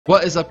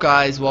What is up,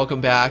 guys?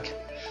 Welcome back.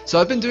 So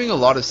I've been doing a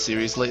lot of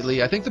series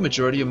lately. I think the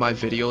majority of my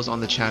videos on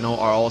the channel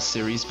are all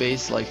series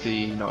based, like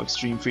the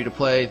extreme free to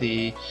play,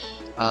 the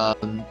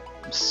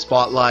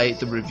spotlight,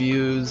 the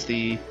reviews,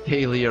 the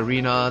daily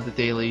arena, the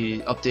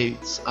daily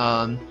updates.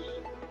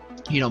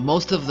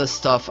 Most of the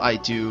stuff I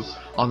do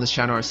on this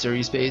channel are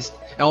series based,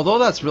 and although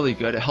that's really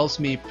good, it helps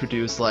me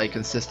produce like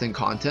consistent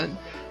content.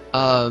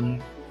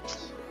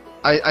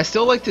 I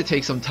still like to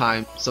take some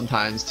time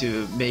sometimes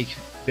to make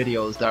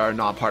videos that are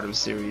not part of a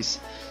series.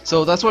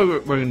 So that's what we're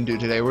going to do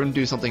today. We're going to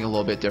do something a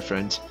little bit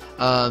different.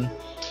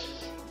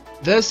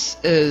 This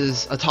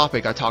is a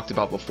topic I talked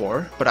about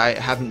before, but I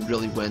haven't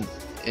really went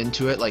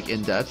into it like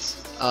in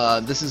depth.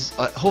 This is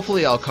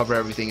hopefully I'll cover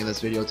everything in this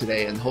video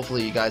today, and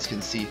hopefully you guys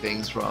can see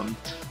things from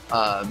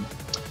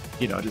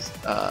just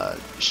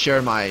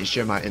share my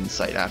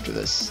insight after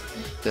this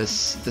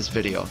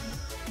video.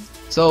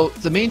 So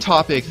the main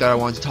topic that I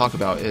wanted to talk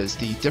about is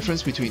the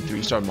difference between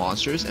 3-star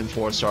monsters and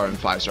 4-star and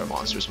 5-star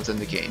monsters within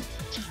the game.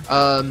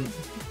 A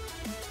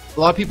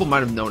lot of people might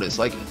have noticed,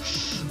 like,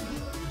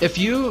 if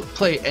you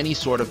play any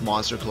sort of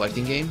monster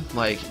collecting game,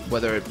 like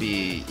whether it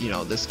be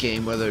this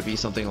game, whether it be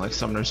something like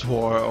Summoner's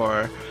War,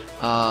 or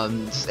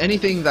just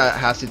anything that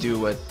has to do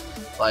with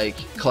like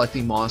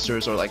collecting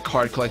monsters or like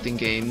card collecting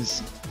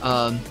games,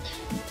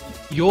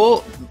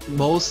 you'll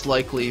most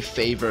likely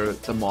favor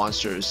the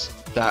monsters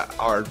that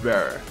are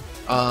rare.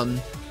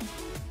 And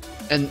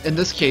in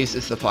this case,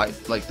 it's the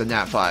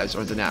Nat 5s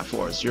or the Nat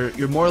 4s.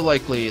 You're more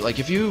likely, like,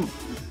 if you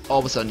all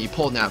of a sudden you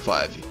pull Nat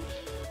 5,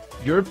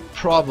 you're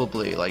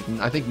probably, like,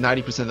 I think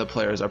 90% of the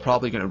players are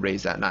probably going to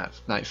raise that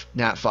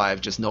Nat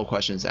 5, just no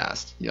questions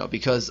asked,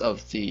 because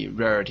of the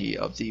rarity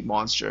of the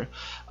monster.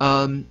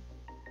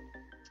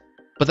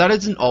 But that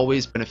isn't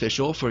always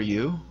beneficial for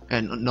you,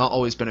 and not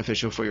always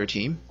beneficial for your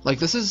team. Like,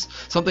 this is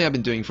something I've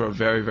been doing for a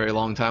very, very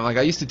long time. Like,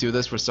 I used to do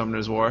this for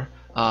Summoner's War.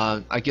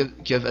 I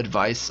give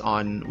advice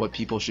on what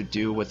people should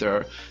do with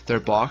their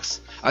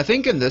box. I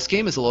think in this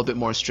game it's a little bit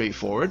more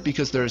straightforward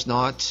because there's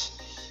not.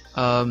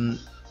 I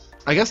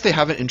guess they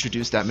haven't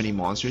introduced that many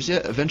monsters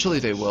yet. Eventually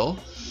they will.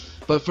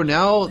 But for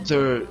now,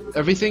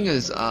 everything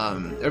is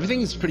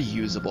pretty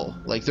usable.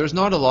 Like, there's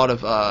not a lot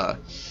of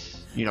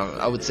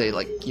I would say,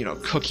 like,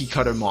 cookie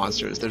cutter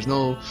monsters. There's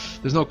no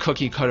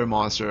cookie cutter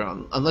monster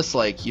unless,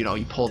 like,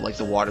 you pulled like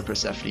the Water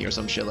Persephone or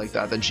some shit like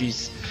that. Then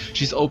she's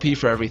OP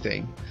for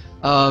everything.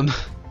 But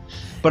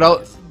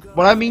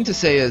what I mean to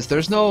say is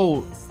there's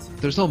no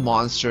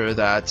monster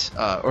that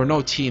or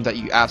no team that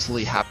you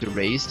absolutely have to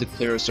raise to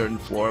clear a certain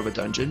floor of a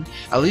dungeon.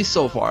 At least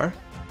so far.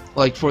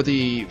 Like for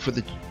the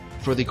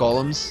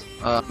golems,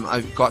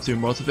 I've got through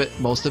most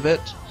of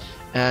it,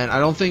 and I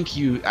don't think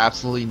you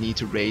absolutely need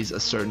to raise a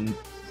certain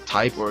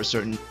type or a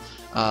certain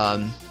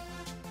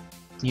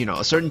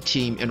a certain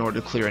team in order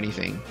to clear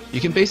anything.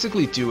 You can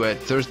basically do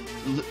it. There's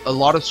a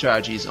lot of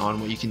strategies on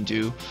what you can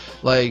do.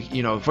 Like,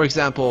 for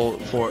example,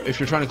 if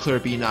you're trying to clear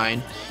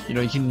B9,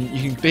 you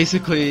can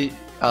basically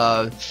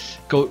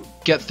go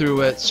get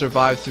through it,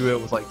 survive through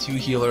it with like 2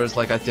 healers,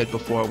 like I did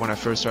before when I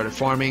first started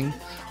farming.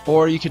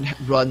 Or you can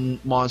run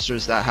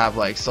monsters that have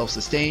like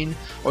self-sustain,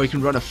 or you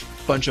can run a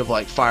bunch of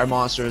like fire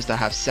monsters that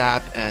have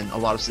sap and a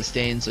lot of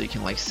sustain, so you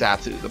can like sap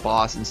through the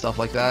boss and stuff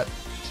like that.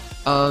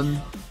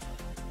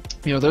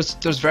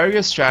 There's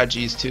various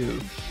strategies to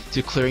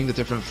clearing the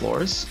different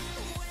floors,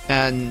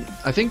 and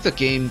I think the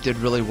game did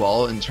really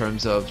well in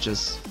terms of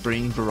just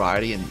bringing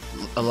variety and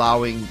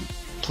allowing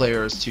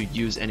players to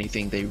use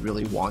anything they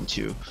really want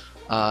to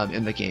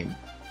in the game.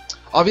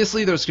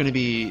 Obviously, there's going to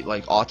be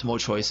like optimal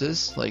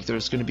choices. Like,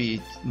 there's going to be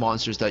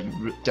monsters that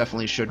you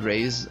definitely should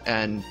raise,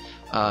 and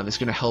it's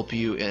going to help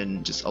you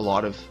in just a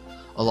lot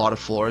of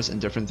floors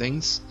and different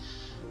things.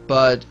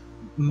 But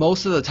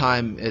most of the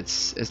time,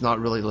 it's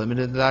not really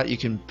limited to that. You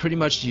can pretty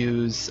much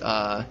use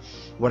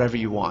whatever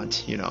you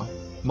want,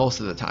 most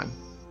of the time.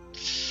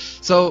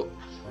 So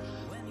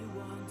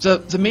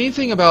the main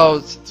thing about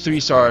 3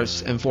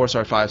 stars and 4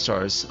 star, 5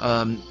 stars,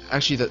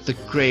 actually the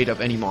grade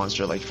of any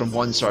monster, like from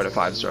 1 star to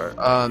 5 star,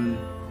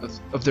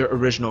 of their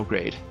original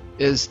grade,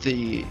 is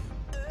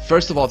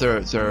first of all, their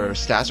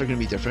stats are going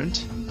to be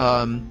different.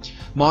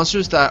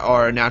 Monsters that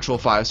are natural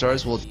 5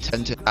 stars will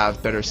tend to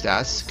have better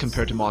stats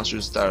compared to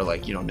monsters that are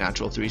like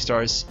natural 3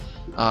 stars.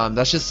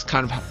 That's just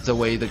kind of the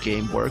way the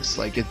game works.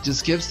 Like, it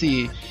just gives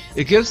the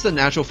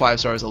natural 5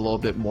 stars a little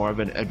bit more of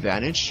an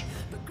advantage.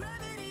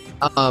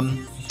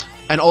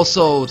 And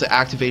also the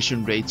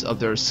activation rates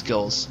of their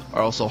skills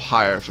are also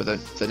higher for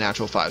the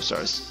natural 5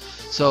 stars.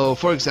 So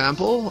for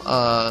example,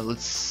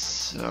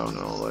 let's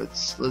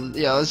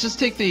just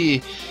take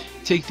the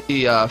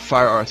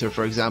Fire Arthur,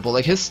 for example.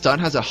 Like, his stun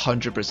has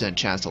 100%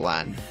 chance to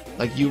land.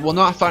 Like, you will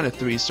not find a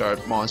 3-star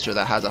monster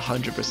that has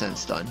 100%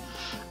 stun.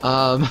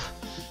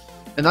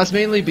 And that's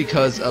mainly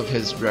because of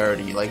his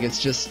rarity. Like, it's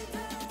just,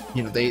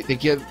 they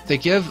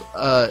give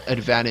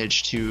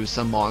advantage to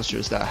some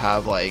monsters that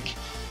have like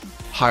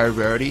higher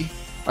rarity.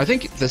 I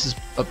think this is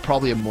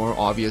probably a more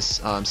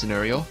obvious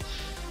scenario.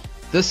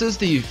 This is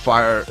the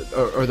fire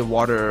or the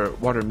water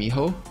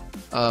Miho.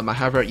 I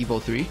have her at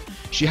Evo 3.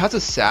 She has a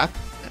sap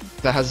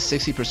that has a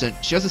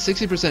 60%. She has a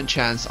 60%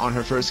 chance on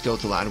her first skill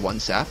to land 1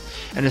 sap,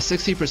 and a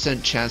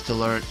 60% chance to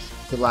land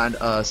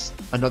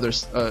another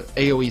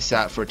AOE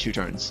sap for 2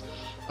 turns.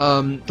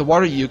 The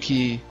Water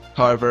Yuki,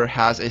 however,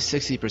 has a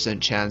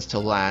 60% chance to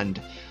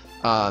land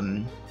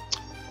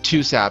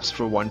 2 saps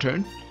for 1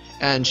 turn,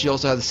 and she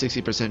also has a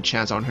 60%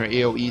 chance on her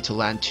AOE to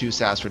land 2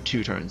 saps for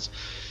 2 turns.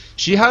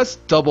 She has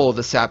double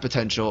the sap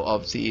potential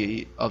of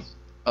the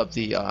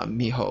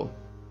Miho,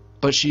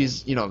 but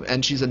she's, you know,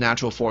 and she's a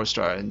natural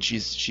 4-star, and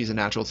she's a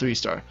natural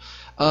 3-star.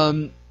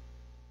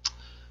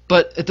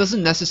 But it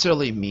doesn't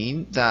necessarily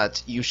mean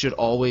that you should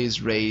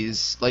always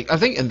raise, like, I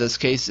think in this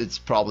case it's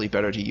probably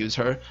better to use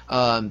her,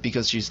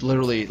 because she's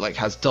literally, like,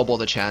 has double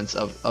the chance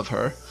of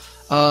her.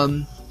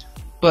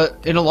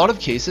 But in a lot of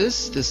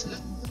cases, this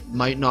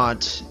might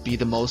not be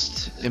the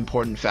most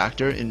important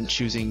factor in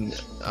choosing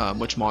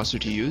which monster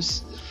to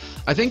use.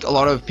 I think a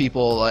lot of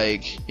people,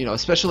 like, you know,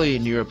 especially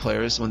newer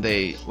players, when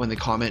they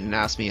comment and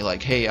ask me,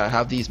 like, hey, I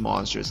have these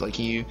monsters, like,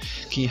 can you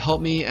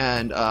help me,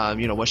 and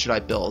you know, what should I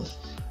build?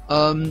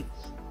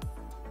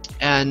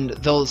 And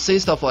they'll say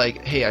stuff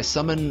like, hey, I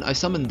summon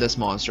this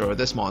monster, or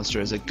this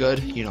monster, is it good?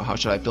 You know, how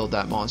should I build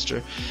that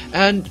monster?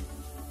 And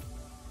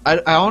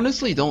I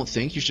honestly don't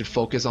think you should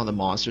focus on the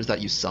monsters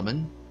that you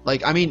summon.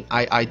 Like, I mean,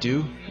 I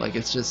do, like,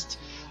 it's just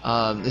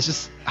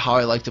how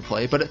I like to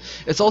play, but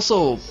it's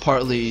also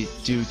partly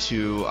due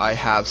to I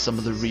have some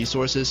of the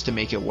resources to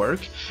make it work,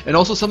 and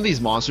also some of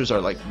these monsters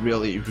are, like,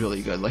 really,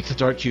 really good. Like, the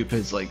Dark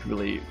Cupid's, like,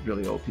 really,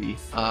 really OP.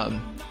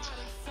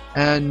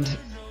 And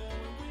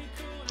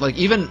like,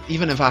 even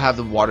if I have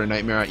the Water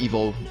Nightmare at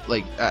Evo,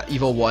 like, at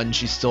Evo 1,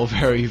 she's still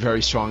very,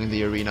 very strong in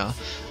the arena.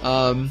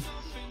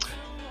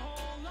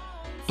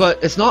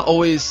 But it's not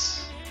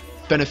always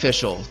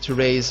beneficial to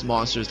raise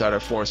monsters that are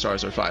 4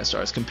 stars or 5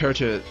 stars compared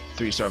to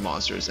 3-star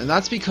monsters, and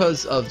that's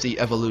because of the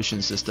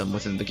evolution system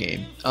within the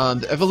game.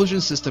 The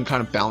evolution system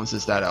kind of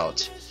balances that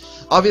out.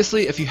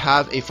 Obviously, if you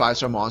have a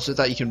 5-star monster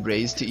that you can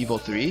raise to Evo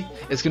 3,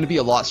 it's going to be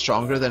a lot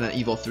stronger than an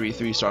Evo 3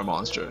 3-star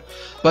monster.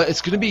 But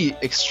it's going to be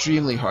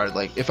extremely hard.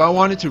 Like, if I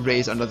wanted to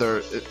raise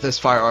this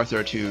Fire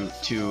Arthur to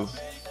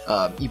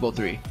Evo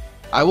 3,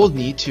 I will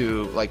need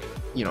to, like,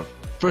 you know,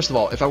 first of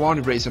all, if I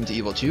want to raise him to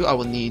Evo 2, I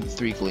will need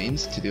 3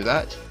 gleams to do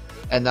that.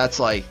 And that's,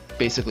 like,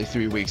 basically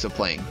 3 weeks of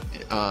playing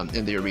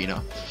in the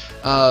arena.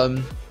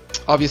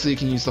 Obviously you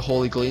can use the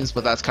Holy Gleams,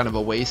 but that's kind of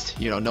a waste.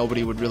 You know,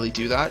 nobody would really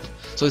do that.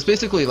 So it's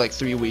basically like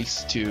 3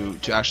 weeks to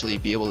actually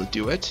be able to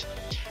do it.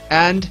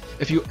 And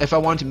if I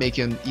want to make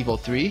him Evo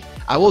 3,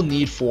 I will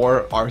need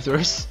 4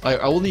 Arthurs.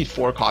 I will need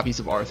 4 copies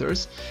of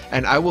Arthurs,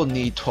 and I will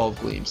need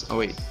 12 Gleams. Oh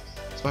wait,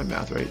 is my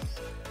math right?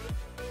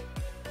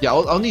 Yeah,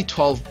 I'll need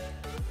 12.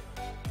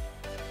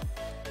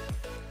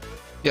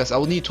 Yes, I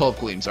will need 12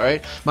 Gleams,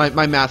 alright?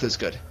 My math is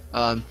good.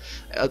 A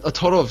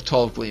total of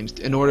 12 Gleams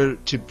in order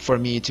for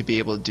me to be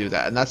able to do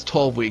that, and that's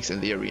 12 weeks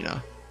in the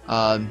arena.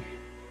 Yeah,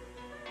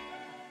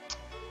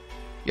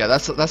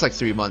 that's like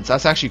 3 months.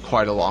 That's actually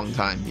quite a long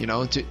time, you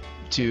know,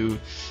 to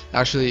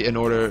actually, in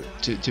order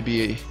to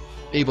be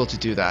able to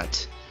do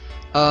that.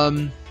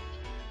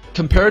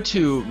 Compared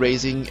to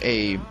raising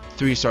a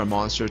 3-star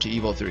monster to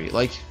Evo 3,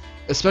 like,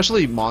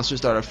 especially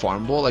monsters that are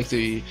farmable, like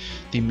the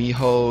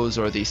Mihos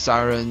or the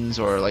Sirens,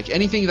 or like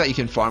anything that you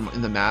can farm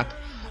in the map,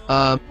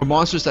 or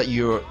monsters that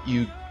you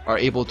are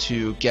able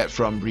to get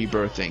from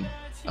rebirthing.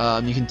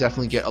 You can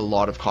definitely get a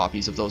lot of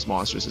copies of those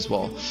monsters as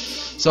well.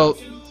 So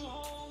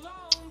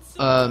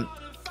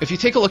if you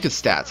take a look at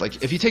stats,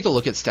 like if you take a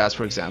look at stats,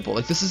 for example,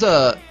 like this is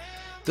the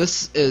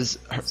base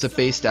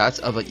stats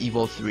of an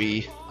Evo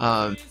 3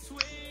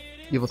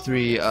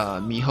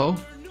 Miho,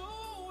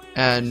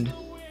 and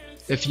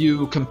if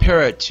you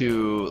compare it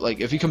to an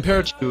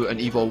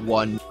Evo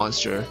 1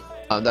 monster,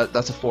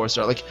 that's a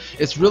 4-star. Like,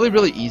 it's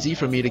really easy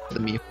for me to get the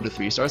Miho to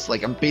 3 stars.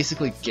 Like, I'm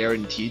basically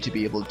guaranteed to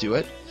be able to do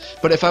it.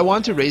 But if I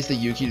want to raise the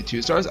Yuki to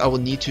 2 stars, I will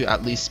need to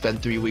at least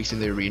spend 3 weeks in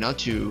the arena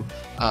to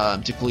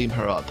gleam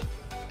her up.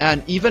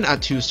 And even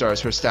at 2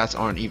 stars, her stats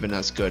aren't even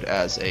as good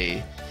as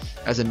a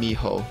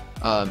Miho.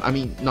 I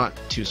mean, not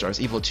 2 stars,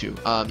 Evo 2.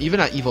 Even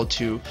at Evo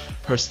 2,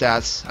 her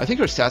stats, I think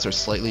her stats are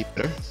slightly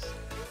better.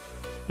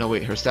 No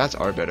wait, her stats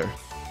are better.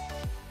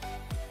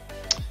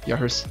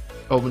 Yeah,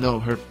 oh no,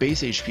 her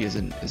base HP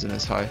isn't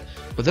as high.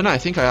 But then I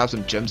think I have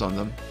some gems on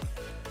them.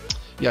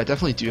 Yeah, I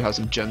definitely do have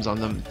some gems on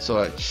them.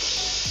 So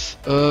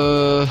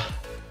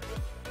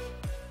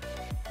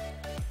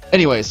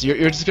anyways,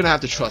 you're just gonna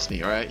have to trust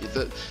me, alright?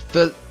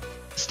 The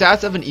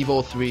stats of an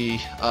Evo 3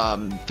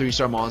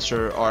 3-star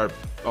monster are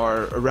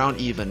around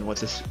even with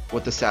the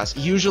stats.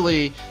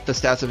 Usually the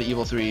stats of an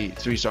Evo 3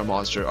 3-star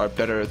monster are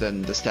better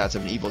than the stats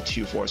of an Evo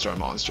 2 4-star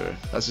monster.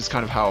 That's just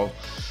kind of how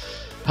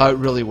it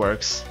really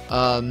works.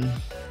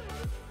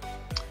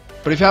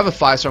 But if you have a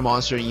 5-star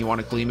monster and you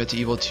want to gleam it to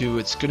Evo 2,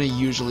 it's gonna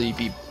usually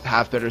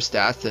have better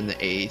stats than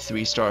a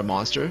 3-star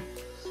monster.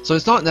 So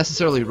it's not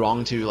necessarily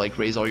wrong to, like,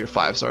 raise all your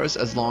 5 stars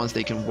as long as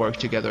they can work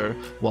together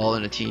well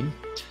in a team.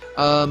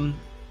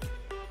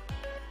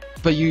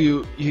 but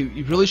you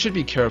really should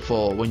be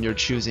careful when you're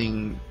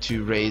choosing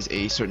to raise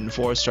a certain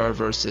 4-star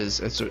versus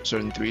a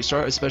certain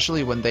 3-star,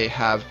 especially when they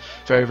have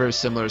very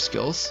similar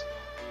skills.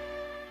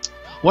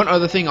 One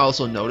other thing I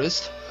also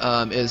noticed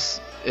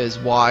is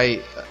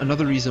why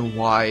another reason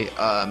why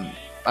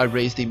I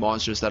raised the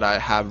monsters that I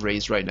have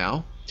raised right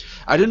now.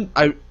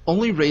 I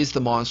only raised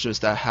the monsters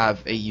that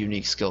have a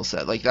unique skill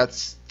set. Like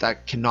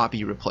that cannot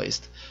be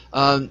replaced.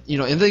 You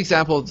know, in the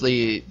example,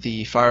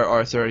 the Fire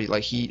Arthur,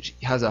 like he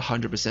has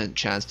 100%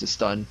 chance to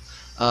stun.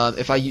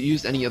 If I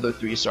used any other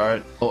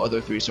 3-star, no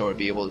other 3-star would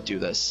be able to do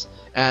this.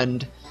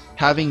 And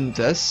having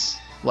this,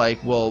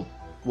 like, will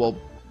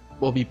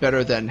be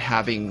better than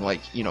having,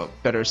 like, you know,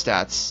 better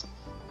stats.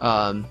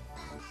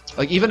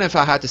 Like, even if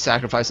I had to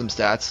sacrifice some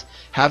stats,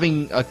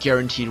 having a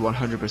guaranteed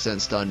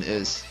 100% stun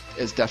is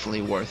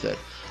definitely worth it.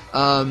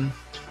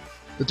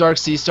 The Dark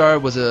Sea Star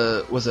was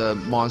a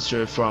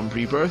monster from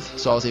Rebirth,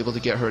 so I was able to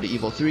get her to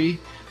Evil 3.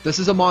 This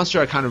is a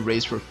monster I kind of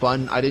raised for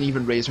fun. I didn't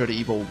even raise her to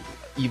Evil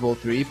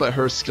 3, but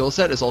her skill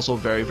set is also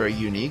very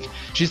unique.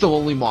 She's the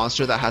only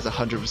monster that has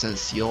 100%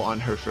 seal on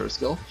her first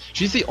skill.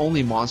 She's the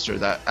only monster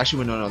that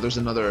actually, no, there's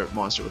another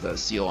monster with a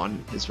seal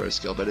on his first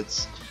skill, but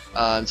it's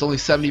only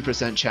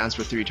 70% chance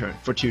for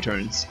 2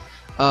 turns.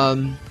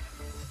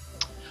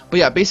 But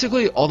yeah,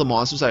 basically all the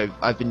monsters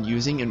I've been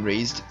using and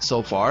raised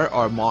so far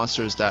are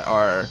monsters that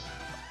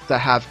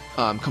have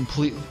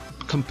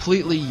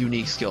completely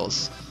unique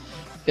skills.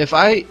 If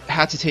I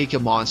had to take a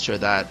monster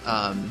that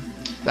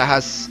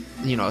has,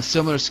 you know, a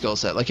similar skill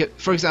set, like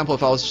for example,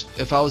 if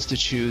I was to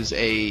choose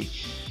a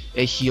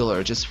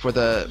healer just for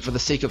the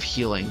sake of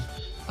healing,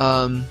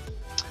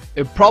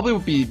 it probably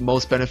would be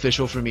most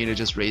beneficial for me to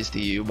just raise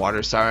the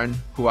Water Siren,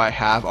 who I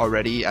have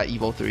already at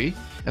Evil 3.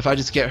 If I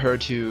just get her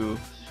to,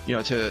 you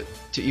know, to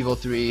Evil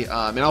 3,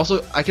 and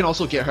also I can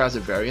also get her as a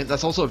variant.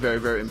 That's also a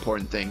very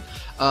important thing.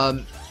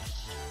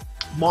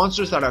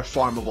 Monsters that are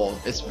farmable,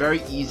 it's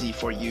very easy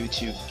for you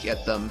to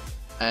get them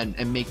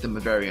and make them a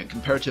variant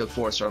compared to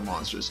 4-star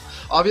monsters.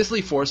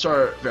 Obviously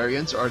 4-star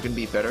variants are going to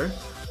be better,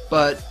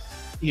 but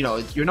you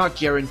know, you're not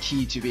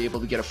guaranteed to be able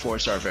to get a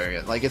 4-star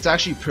variant. Like, it's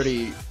actually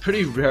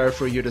pretty rare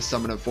for you to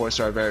summon a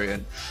 4-star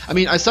variant. I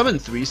mean, I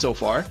summoned 3 so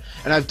far,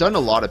 and I've done a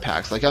lot of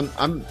packs. Like,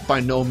 I'm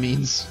by no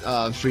means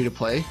free to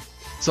play,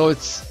 so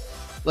it's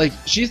like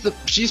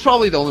she's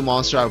probably the only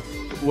monster I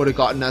would have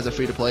gotten as a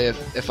free to play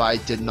if I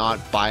did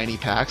not buy any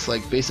packs.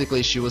 Like,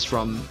 basically she was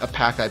from a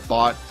pack I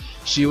bought,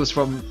 she was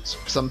from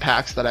some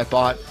packs that I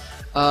bought.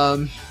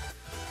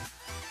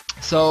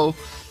 So,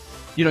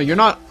 you know, you're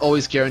not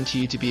always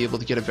guaranteed to be able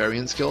to get a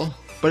variant skill,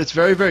 but it's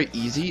very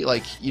easy.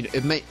 Like, you know,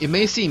 it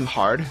may seem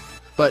hard,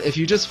 but if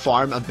you just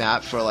farm a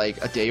map for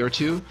like a day or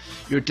two,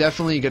 you're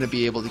definitely going to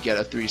be able to get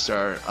a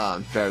 3-star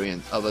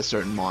variant of a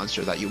certain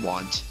monster that you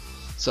want.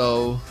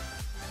 So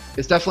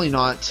it's definitely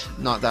not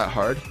that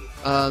hard.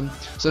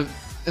 So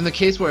in the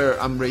case where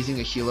I'm raising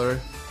a healer,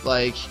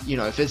 like, you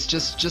know, if it's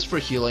just for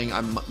healing,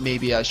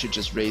 maybe I should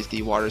just raise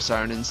the Water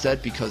Siren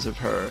instead, because of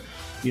her,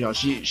 you know,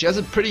 she has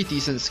a pretty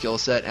decent skill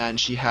set, and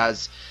she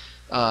has,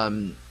 you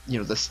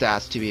know, the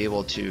stats to be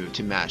able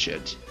to match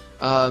it.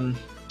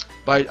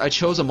 But I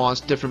chose a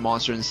different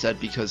monster instead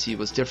because he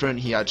was different.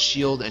 He had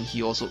shield, and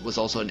he was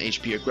also an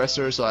HP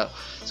aggressor, so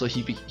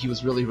he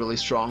was really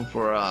strong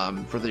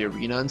for the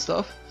arena and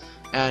stuff.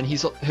 And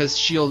his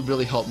shield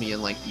really helped me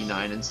in like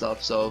E9 and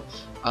stuff. So,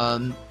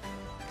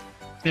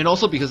 and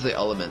also because of the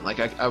element, like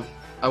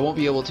I won't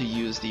be able to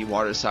use the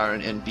Water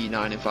Siren in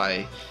B9 if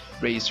I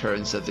raised her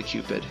instead of the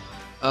Cupid.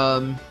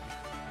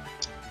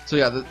 So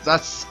yeah,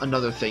 that's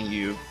another thing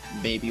you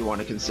maybe want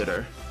to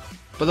consider.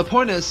 But the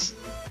point is,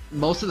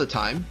 most of the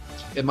time,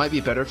 it might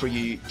be better for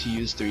you to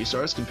use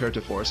 3-stars compared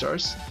to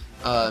 4-stars.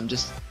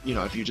 Just, you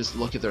know, if you just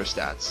look at their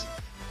stats.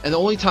 And the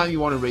only time you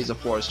want to raise a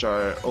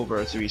 4-star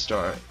over a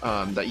 3-star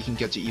that you can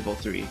get to Evil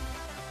 3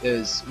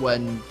 is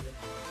when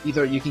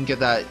either you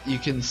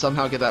can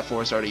somehow get that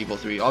 4-star to Evil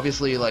 3.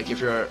 Obviously, like, if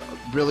you're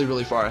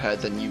really far ahead,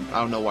 then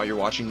I don't know why you're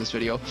watching this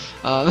video.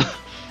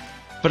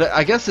 But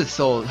I guess it's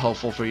so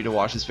helpful for you to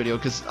watch this video,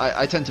 because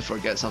I tend to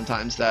forget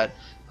sometimes that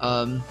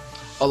a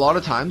lot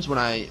of times when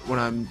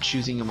I'm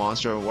choosing a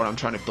monster or when I'm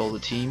trying to build a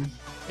team,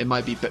 it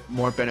might be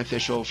more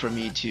beneficial for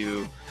me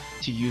to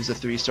use a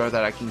 3-star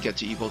that I can get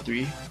to Evil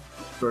 3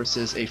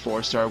 versus a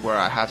 4-star where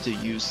I have to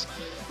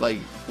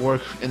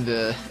work in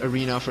the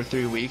arena for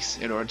 3 weeks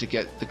in order to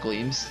get the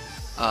gleams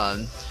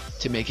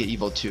to make it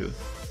Evil 2.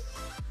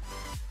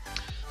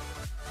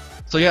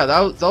 So yeah,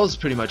 that was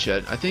pretty much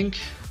it. I think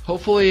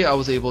hopefully I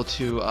was able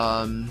to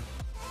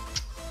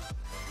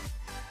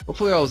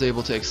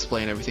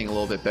explain everything a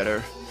little bit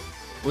better.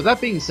 With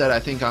that being said, I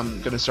think I'm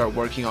gonna start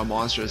working on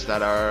monsters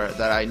that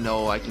I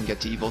know I can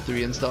get to Evil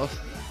 3 and stuff.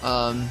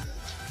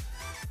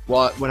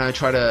 When I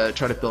try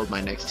to build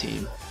my next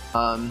team.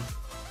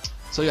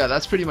 So yeah,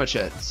 that's pretty much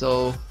it.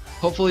 So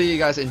hopefully you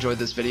guys enjoyed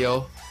this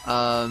video.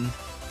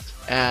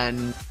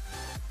 And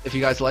if you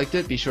guys liked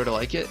it, be sure to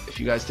like it. If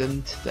you guys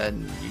didn't,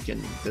 then you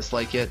can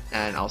dislike it.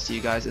 And I'll see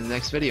you guys in the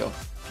next video.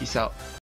 Peace out.